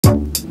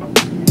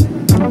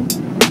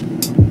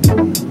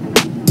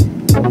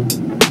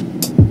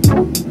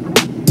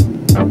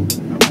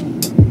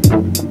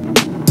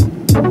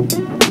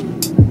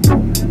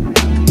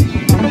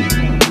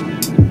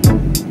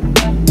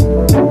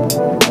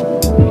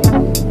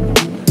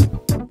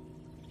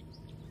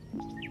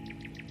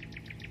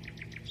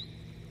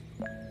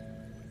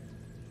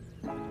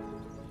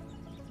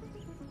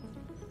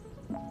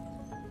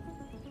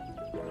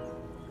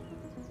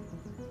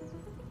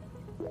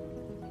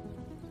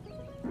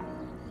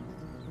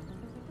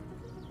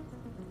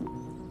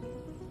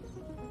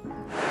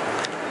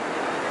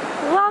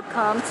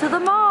Welcome to the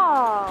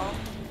mall!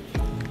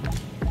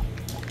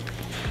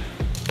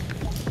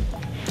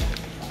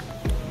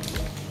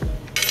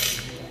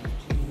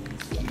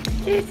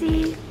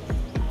 Tschüssi!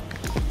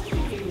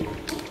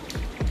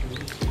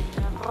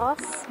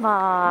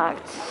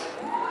 Rossmarkt!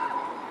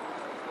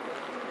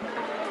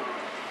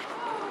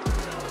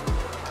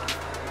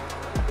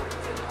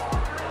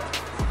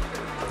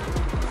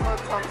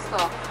 Heute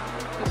Samstag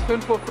bis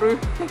 5 Uhr früh.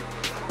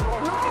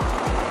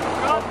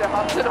 Ja, der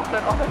hat sie doch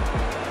nicht alle.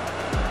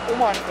 Oh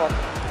mein Gott.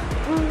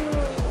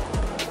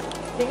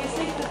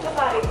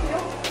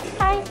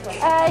 Hi,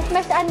 ich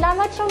möchte einen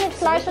Lammertschuh mit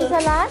Fleisch und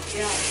Salat.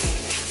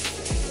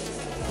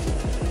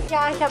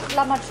 Ja, ich habe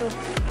Lammertschuh.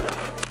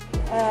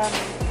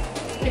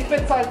 Ich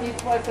bezahle die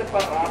zwei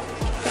separat.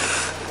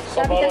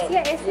 Darf ich das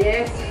hier essen?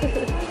 Yes.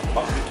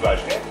 Machst du mit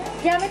Fleisch, ne?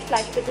 Ja, mit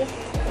Fleisch bitte.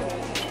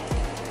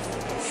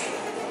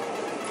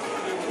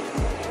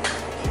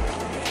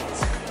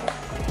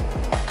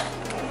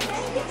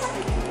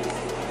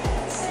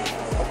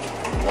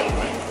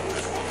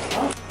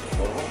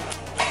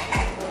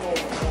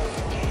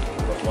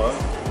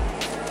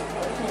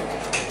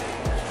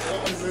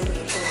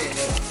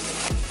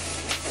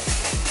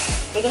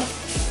 Bitte?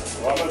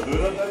 Einmal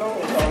Döner-Teller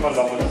und einmal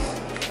Lammes.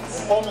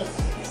 Pommes.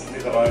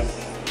 Mit Reis.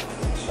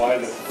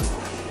 Beides.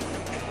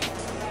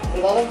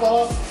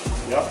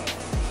 Ja.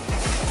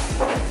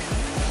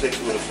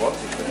 6:20 Uhr.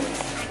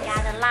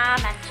 Got a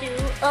llama too,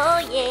 oh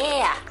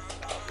yeah!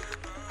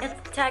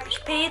 It's Turkish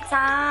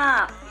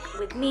pizza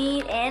with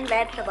meat and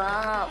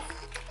vegetables.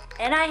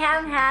 And I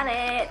haven't had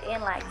it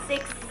in like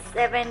 6,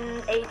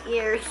 7, 8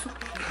 years.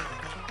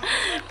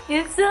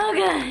 It's so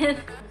good!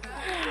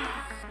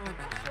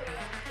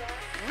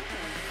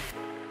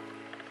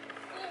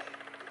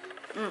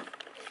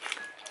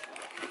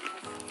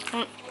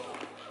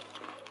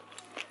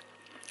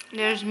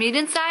 There's meat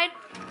inside,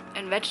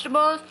 and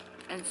vegetables,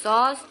 and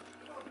sauce,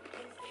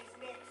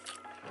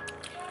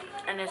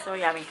 and it's so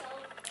yummy.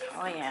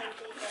 Oh yeah.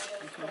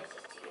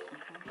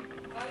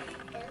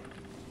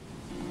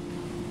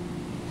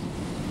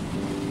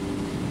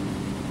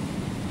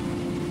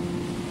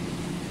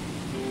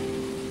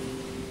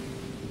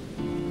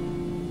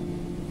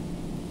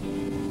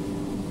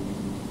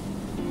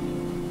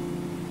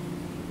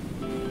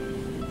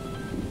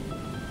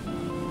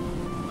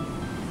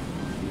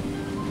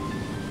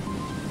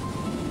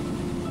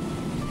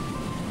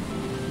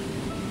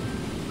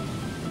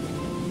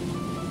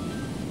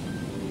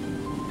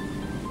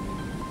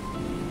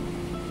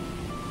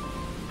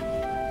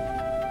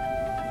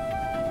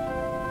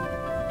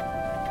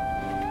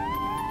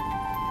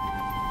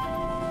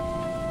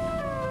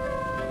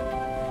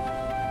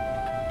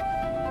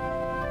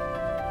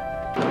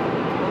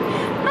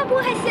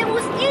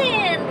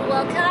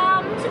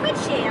 Welcome to my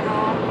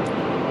channel.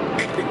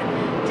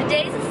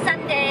 Today's a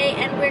Sunday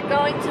and we're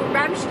going to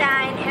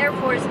RAMSTEIN Air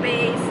Force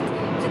Base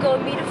to go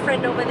meet a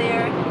friend over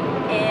there,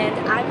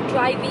 and I'm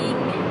driving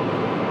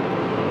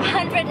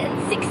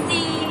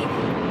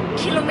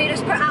 160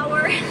 kilometers per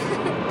hour.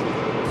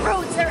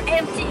 Roads are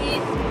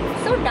empty,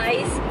 so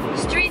nice.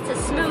 Streets are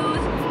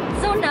smooth,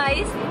 so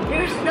nice.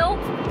 There's no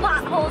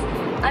potholes.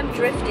 I'm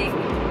drifting.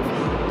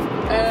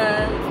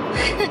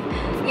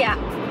 Yeah.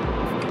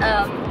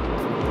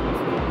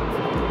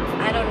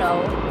 I don't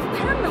know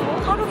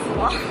how to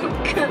vlog.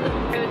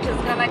 We're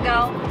just gonna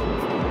go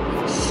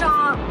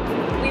shop.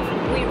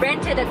 We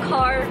rented a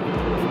car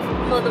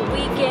for the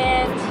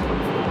weekend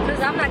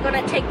because I'm not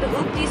gonna take the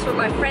oopties for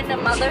my friend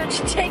and mother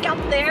to take up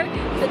there.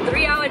 It's a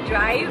 3-hour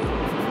drive.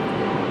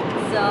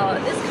 So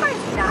this car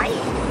is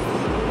nice.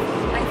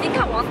 I think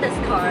I want this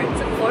car.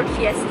 It's a Ford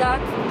Fiesta.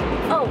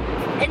 Oh,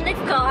 and the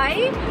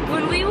guy,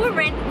 when we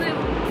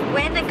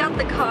went and got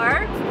the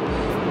car,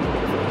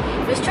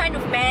 was trying to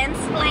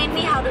mansplain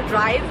me how to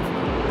drive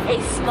a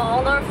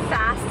smaller,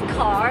 fast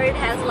car. It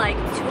has like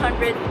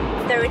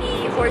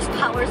 230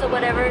 horsepower or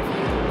whatever,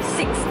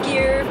 6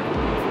 gear.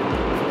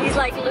 He's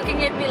like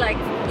looking at me like,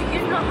 do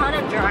you know how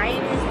to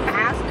drive this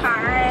fast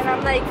car? And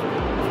I'm like,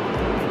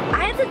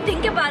 I had to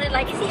think about it,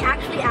 like, is he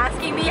actually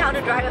asking me how to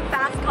drive a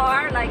fast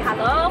car? Like,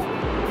 hello?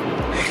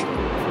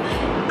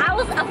 I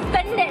was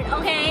offended,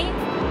 okay?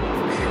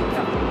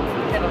 No,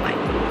 never mind.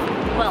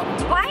 Well,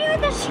 why are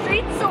the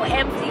streets so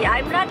empty?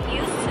 I'm not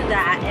used to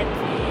that. And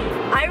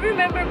I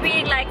remember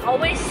being like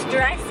always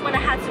stressed when I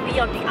had to be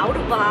on the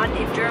Autobahn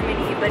in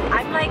Germany, but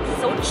I'm like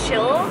so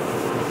chill.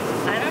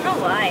 I don't know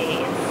why.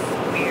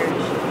 It's weird.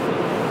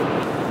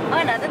 Oh,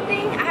 another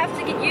thing I have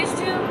to get used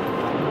to,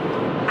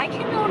 I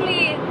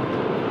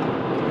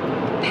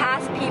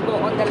go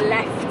on the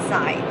left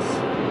side.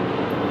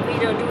 We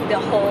don't do the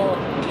whole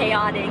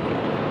chaotic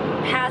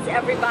pass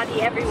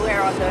everybody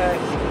everywhere on the,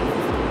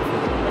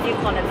 what do you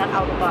call it, not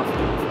Autobahn,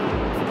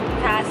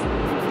 pass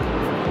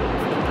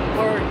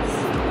words.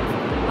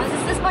 Was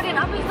ist das bei den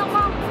Ampeln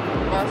nochmal?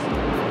 Was?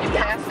 Die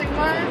Passing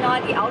Line? No,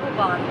 the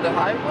Autobahn. The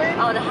highway?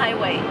 Oh, the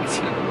highway.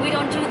 We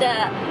don't do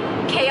the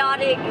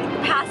chaotic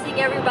passing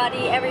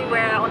everybody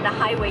everywhere on the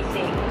highway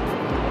thing.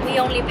 We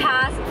only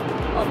pass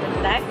on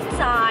the left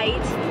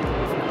side.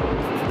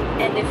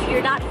 And if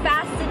you're not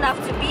fast enough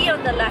to be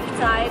on the left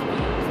side,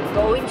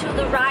 go into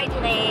the right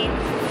lane.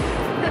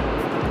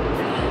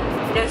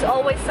 There's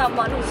always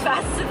someone who's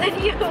faster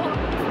than you.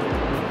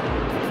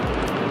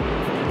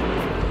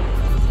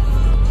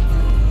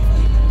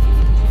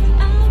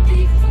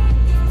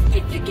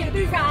 If you get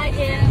me right,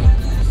 yeah.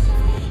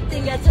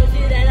 Think I told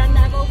you that I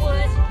never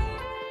would.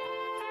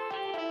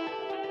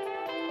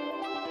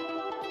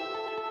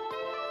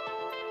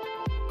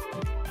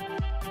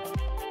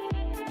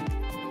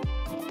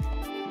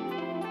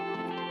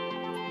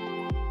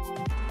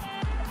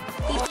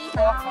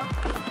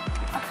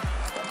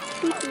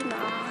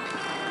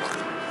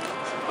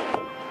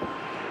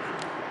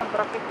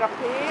 Brauche ich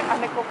Kaffee,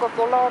 eine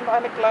Coca-Cola und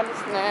eine kleine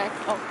Snack.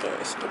 Okay,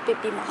 ich geh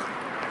Pipi machen.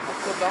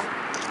 Okay, dann.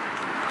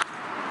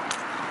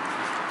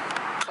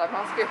 Sag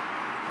mal, es geht.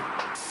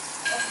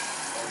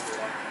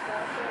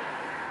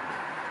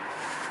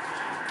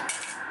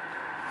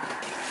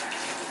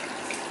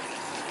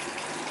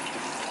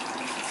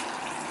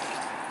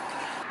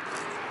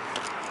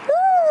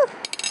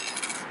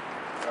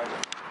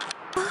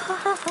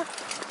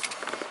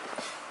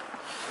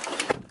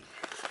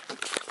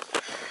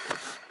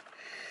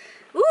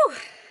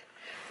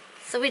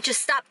 So we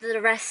just stopped at the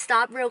rest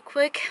stop real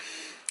quick.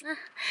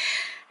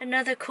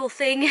 Another cool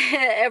thing,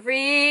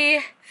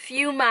 every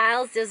few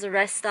miles there's a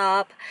rest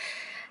stop.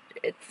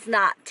 It's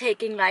not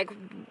taking like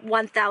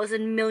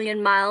 1,000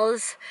 million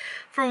miles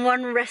from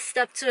one rest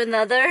stop to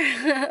another.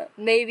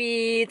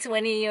 Maybe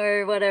 20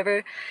 or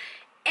whatever.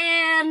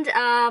 And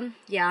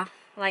yeah,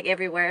 like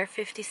everywhere,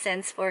 50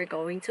 cents for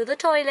going to the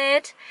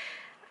toilet.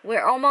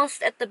 We're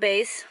almost at the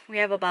base. We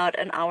have about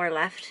an hour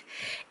left.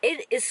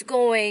 It is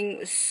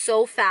going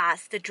so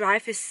fast. The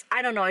drive is,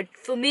 I don't know,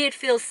 for me it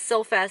feels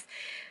so fast.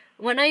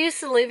 When I used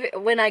to live,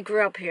 when I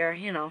grew up here,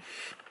 you know,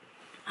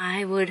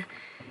 I would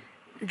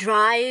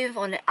drive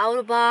on the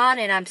Autobahn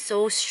and I'm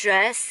so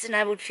stressed and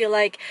I would feel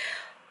like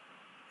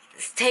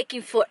it's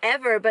taking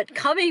forever. But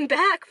coming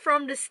back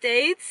from the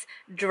States,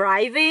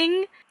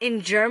 driving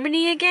in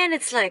Germany again,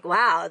 it's like,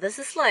 wow, this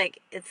is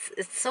like, it's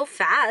so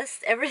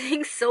fast.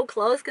 Everything's so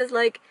close, because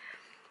like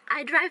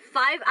I drive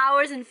 5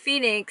 hours in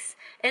Phoenix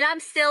and I'm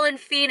still in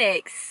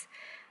Phoenix.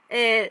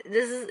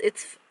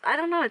 It's I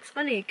don't know, it's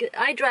funny.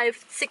 I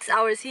drive 6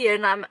 hours here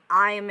and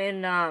I'm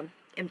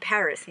in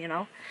Paris, you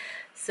know.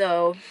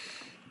 So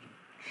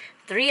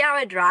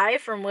 3-hour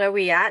drive from where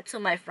we at to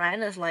my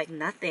friend is like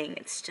nothing.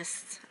 It's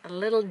just a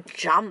little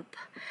jump.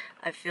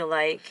 I feel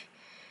like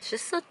it's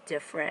just so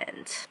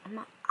different.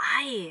 My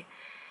eye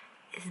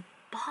is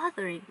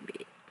bothering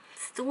me.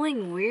 It's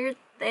doing weird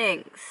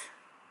things.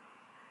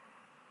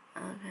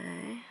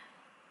 Okay.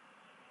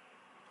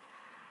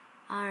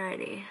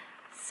 Alrighty.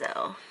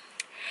 So,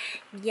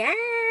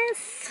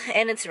 yes,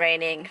 and it's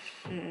raining.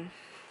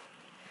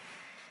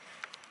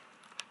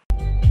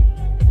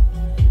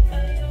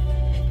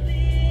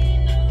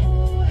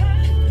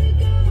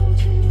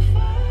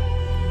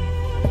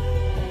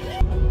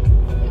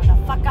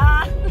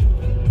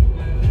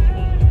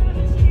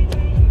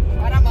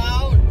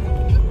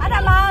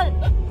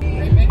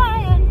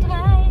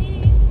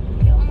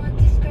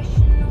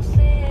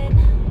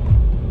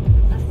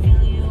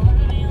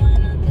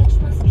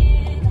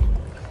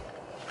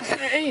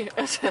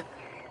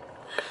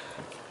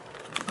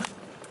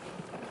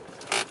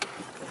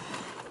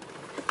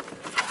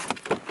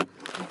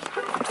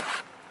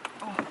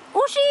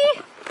 Uschi!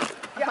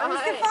 Ja, du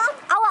bist gefahren?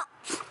 Aua!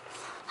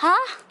 Ha?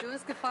 Du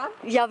bist gefahren?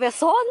 Ja, wer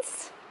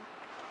sonst?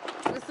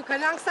 Hast du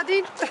keine Angst,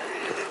 Nadine?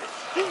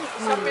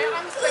 Ich hab mehr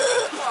Angst, wenn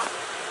ich fahre.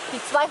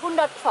 Die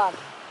 200 fahren.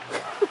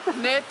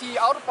 Ne, die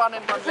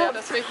Autobahnen waren leer,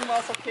 deswegen war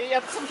es okay.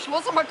 Jetzt zum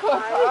Schluss mal kurz.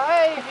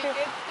 Hi, wie geht's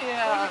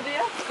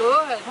dir?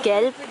 Gut.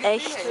 Gelb,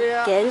 echt,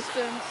 Ja, gelb.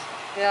 stimmt.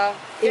 Ja,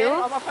 gelb,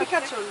 Ja. aber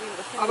verkehrt.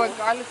 Aber ein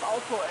geiles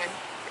Auto, ey.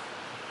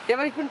 Ja,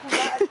 aber ich bin vorbei.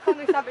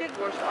 Ich hab dir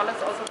wurscht, alles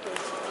außer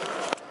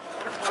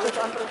das. Alles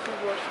andere ist mir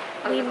wurscht.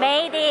 We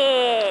made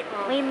it!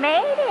 We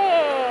made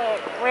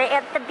it! We're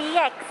at the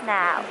BX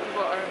now.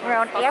 We're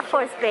on Air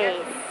Force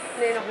Base.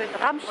 Nee, noch nicht.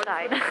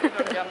 Rammstein.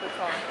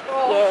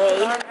 Oh,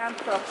 Yay. nein,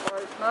 ernsthaft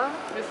euch, ne?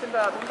 Wir sind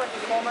da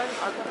runtergekommen,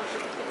 also das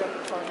ist die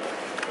ganze Zeit.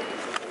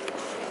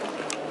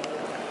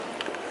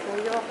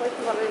 Ja, heute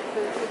war ich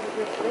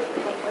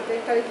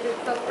den kann ich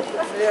jetzt das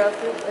ja, das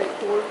ist echt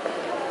cool.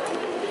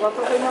 Was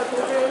auch immer du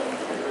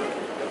willst.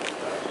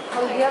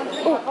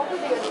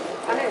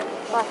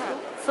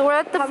 So we're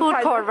at the food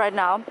court right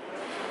now.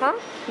 Huh?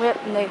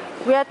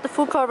 We're at the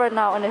food court right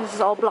now and this is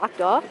all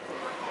blocked off.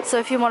 So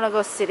if you want to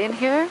go sit in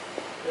here.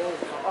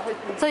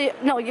 So you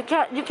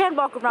can't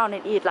walk around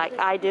and eat like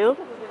I do.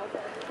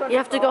 You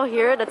have to go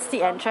here, that's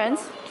the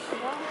entrance.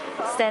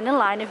 Stand in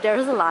line if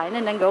there's a line,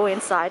 and then go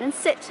inside and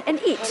sit and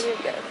eat.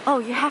 Oh,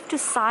 you have to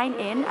sign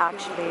in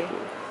actually.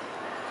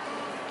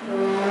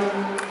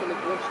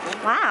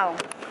 Wow.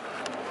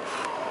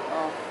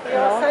 You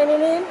all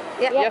signing in?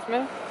 Yeah. Yes,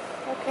 ma'am.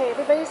 Okay,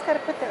 everybody's got to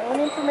put their own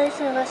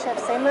information unless you have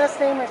same last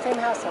name or same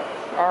household.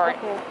 All right.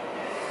 Okay.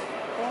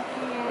 Thank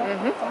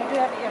you. So we do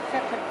have your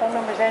separate phone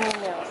numbers and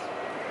emails.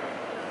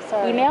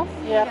 Sorry. Email?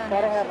 Yep,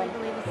 gotta have them.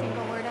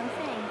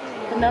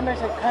 The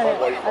numbers are kind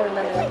of, I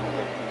remember that.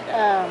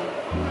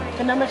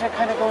 The numbers are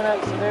kind of going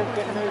up, so they're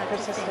getting really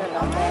persistent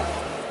on that.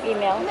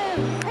 Email.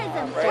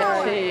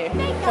 See.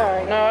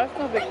 Sorry. No, it's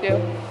no big deal.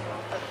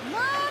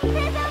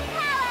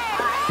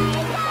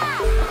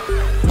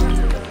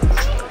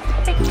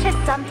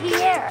 Bitches, I'm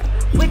here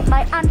with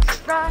my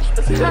entourage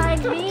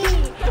behind me.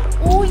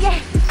 Oh yeah.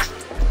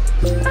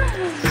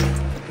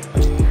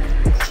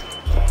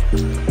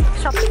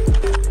 Shopping.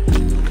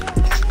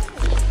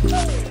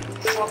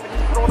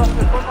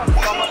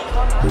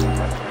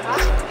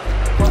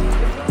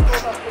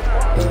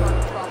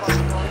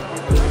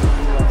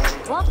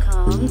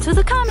 Welcome to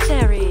the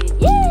commissary.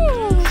 Yay!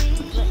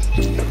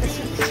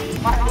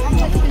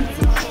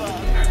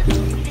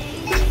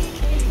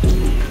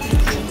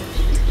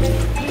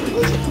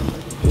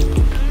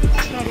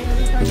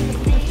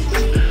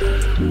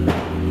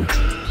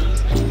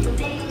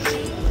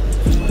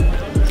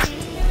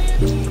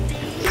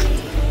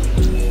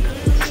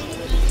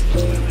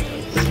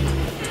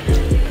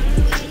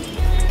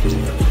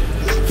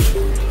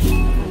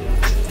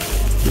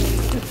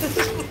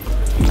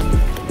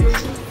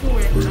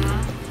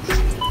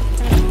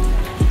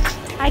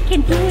 I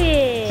can do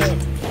it.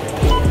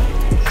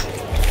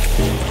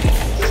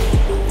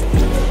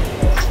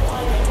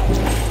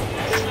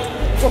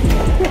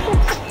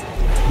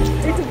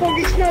 Ist es voll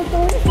geknallt,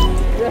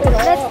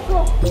 Let's go.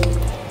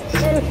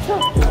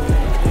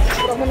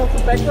 Brauchen wir noch so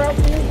Background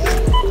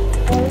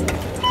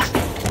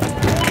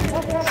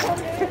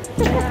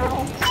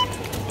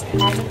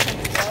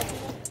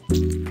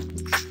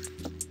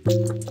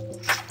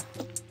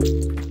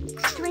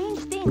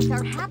Strange things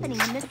are happening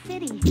in this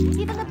city.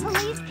 Even the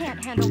police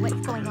can't handle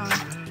what's going on.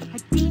 A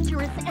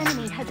dangerous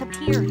enemy has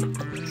appeared.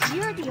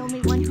 You're the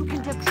only one who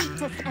can defeat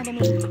this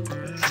enemy.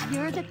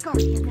 You're the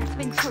guardian that's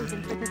been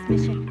chosen for this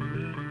mission.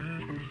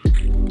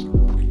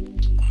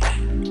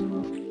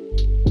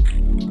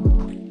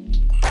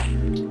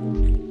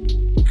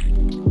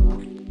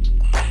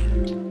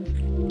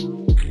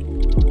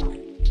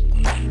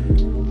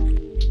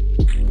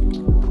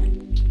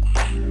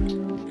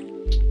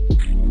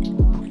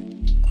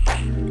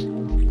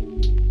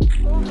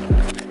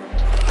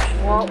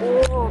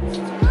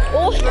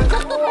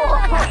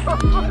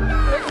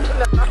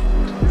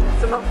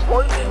 Sind noch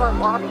voll in meinem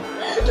Magen.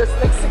 In das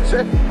nächste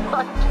Geschäft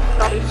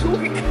gerade Schuhe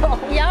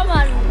gekauft. Ja,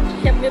 Mann.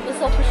 Ich habe mir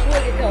bis auf die Schuhe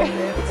gekauft.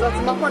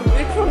 Sonst mach mal ein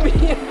Bild von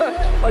mir.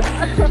 Weil die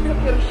sind schon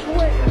ihre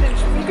Schuhe in den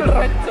Spiegel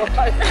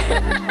reinzuhalten.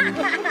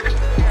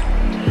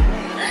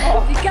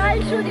 Die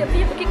geilen Schuhe, die hab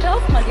ich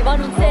gekauft, Mann. Die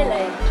waren uns Sale,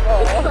 ey.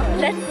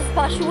 Letztes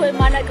Paar Schuhe in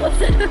meiner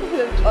Größe.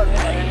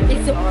 Ich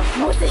so,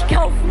 muss ich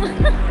kaufen.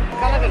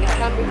 Kann er nicht,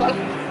 kann überall.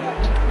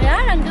 Ja,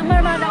 dann gehen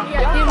wir mal nach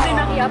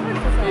Japan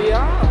zusammen.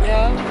 Ja,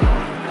 ja.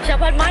 Ich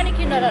habe halt meine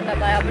Kinder dann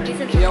dabei, aber die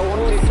sind schon Ja,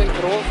 und die sind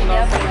groß und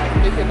Ja. auch so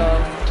dicke da.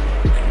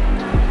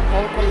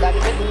 Und kommt dann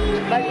mit.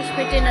 weil ich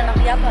mit denen nach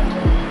Japan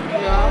will.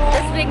 Ja.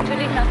 Deswegen will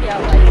ich nach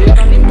Japan. Ja,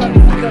 dann nimmt er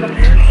wieder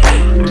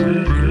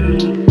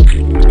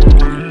noch.